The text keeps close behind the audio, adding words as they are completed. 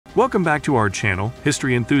Welcome back to our channel,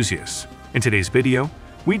 History Enthusiasts. In today's video,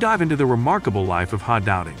 we dive into the remarkable life of Hugh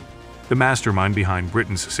Dowding, the mastermind behind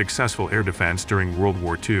Britain's successful air defense during World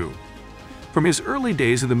War II. From his early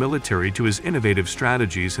days in the military to his innovative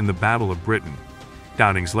strategies in the Battle of Britain,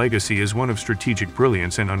 Dowding's legacy is one of strategic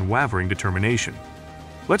brilliance and unwavering determination.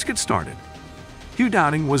 Let's get started. Hugh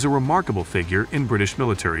Dowding was a remarkable figure in British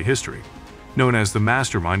military history, known as the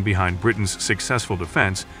mastermind behind Britain's successful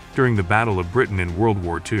defense during the Battle of Britain in World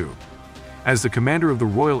War II. As the commander of the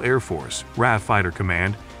Royal Air Force, RAF Fighter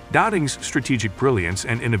Command, Dowding's strategic brilliance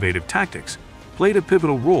and innovative tactics played a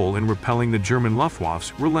pivotal role in repelling the German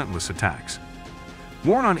Luftwaffe's relentless attacks.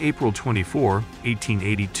 Born on April 24,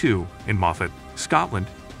 1882, in Moffat, Scotland,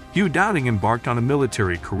 Hugh Dowding embarked on a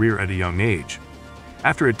military career at a young age.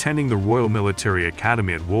 After attending the Royal Military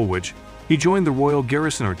Academy at Woolwich, he joined the Royal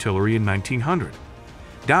Garrison Artillery in 1900.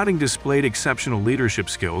 Dowding displayed exceptional leadership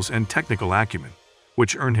skills and technical acumen,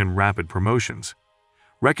 which earned him rapid promotions.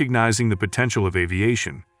 Recognizing the potential of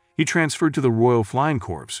aviation, he transferred to the Royal Flying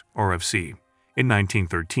Corps, RFC, in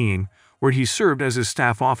 1913, where he served as a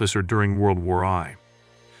staff officer during World War I.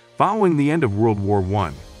 Following the end of World War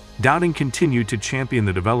I, Dowding continued to champion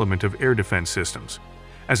the development of air defense systems.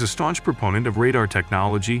 As a staunch proponent of radar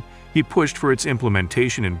technology, he pushed for its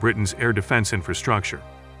implementation in Britain's air defense infrastructure.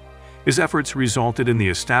 His efforts resulted in the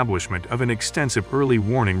establishment of an extensive early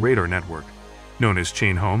warning radar network, known as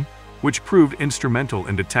Chain Home, which proved instrumental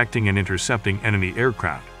in detecting and intercepting enemy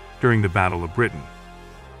aircraft during the Battle of Britain.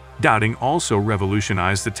 Dowding also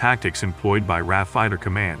revolutionized the tactics employed by RAF Fighter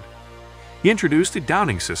Command. He introduced the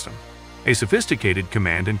Dowding system, a sophisticated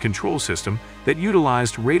command and control system that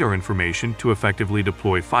utilized radar information to effectively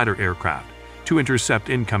deploy fighter aircraft to intercept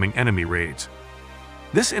incoming enemy raids.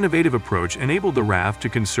 This innovative approach enabled the RAF to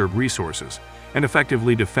conserve resources and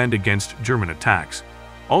effectively defend against German attacks,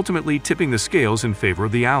 ultimately tipping the scales in favor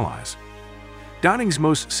of the Allies. Dowding's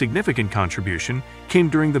most significant contribution came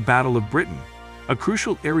during the Battle of Britain, a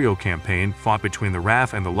crucial aerial campaign fought between the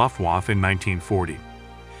RAF and the Luftwaffe in 1940.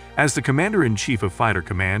 As the Commander-in-Chief of Fighter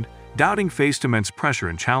Command, Dowding faced immense pressure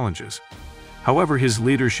and challenges. However, his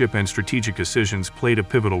leadership and strategic decisions played a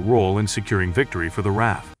pivotal role in securing victory for the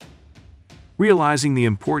RAF. Realizing the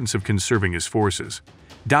importance of conserving his forces,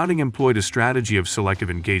 Dowding employed a strategy of selective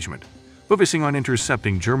engagement, focusing on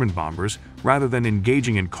intercepting German bombers rather than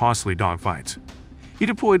engaging in costly dogfights. He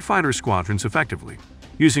deployed fighter squadrons effectively,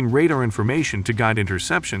 using radar information to guide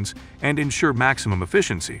interceptions and ensure maximum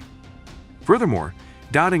efficiency. Furthermore,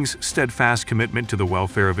 Dowding's steadfast commitment to the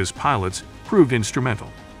welfare of his pilots proved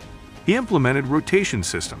instrumental. He implemented rotation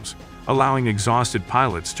systems, allowing exhausted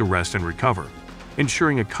pilots to rest and recover,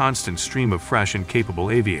 ensuring a constant stream of fresh and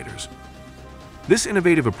capable aviators. This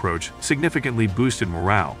innovative approach significantly boosted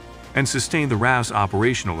morale and sustained the RAF's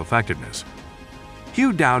operational effectiveness.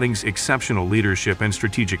 Hugh Dowding's exceptional leadership and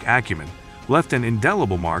strategic acumen left an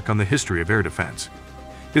indelible mark on the history of air defense.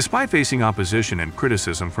 Despite facing opposition and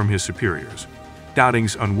criticism from his superiors,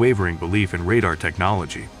 Dowding's unwavering belief in radar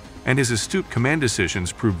technology and his astute command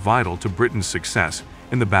decisions proved vital to Britain's success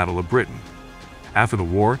in the Battle of Britain. After the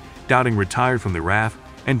war, Dowding retired from the RAF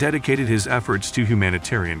and dedicated his efforts to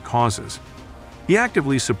humanitarian causes. He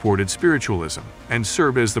actively supported spiritualism and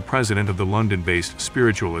served as the president of the London-based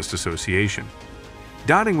Spiritualist Association.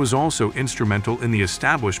 Dowding was also instrumental in the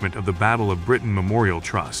establishment of the Battle of Britain Memorial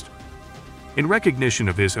Trust. In recognition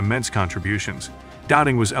of his immense contributions,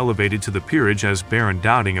 Dowding was elevated to the peerage as Baron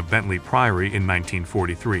Dowding of Bentley Priory in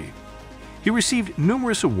 1943. He received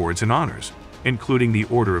numerous awards and honors, including the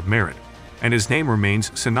Order of Merit, and his name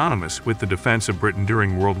remains synonymous with the defense of Britain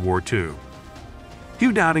during World War II.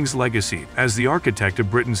 Hugh Dowding's legacy as the architect of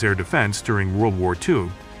Britain's air defense during World War II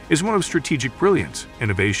is one of strategic brilliance,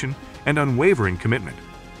 innovation, and unwavering commitment.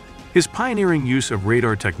 His pioneering use of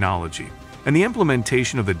radar technology and the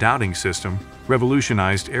implementation of the Dowding system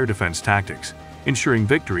revolutionized air defense tactics, ensuring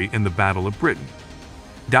victory in the Battle of Britain.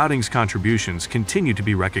 Dowding's contributions continue to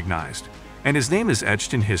be recognized, and his name is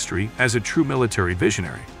etched in history as a true military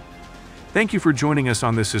visionary. Thank you for joining us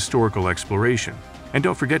on this historical exploration, and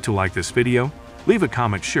don't forget to like this video, leave a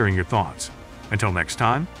comment sharing your thoughts. Until next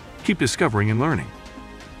time, keep discovering and learning.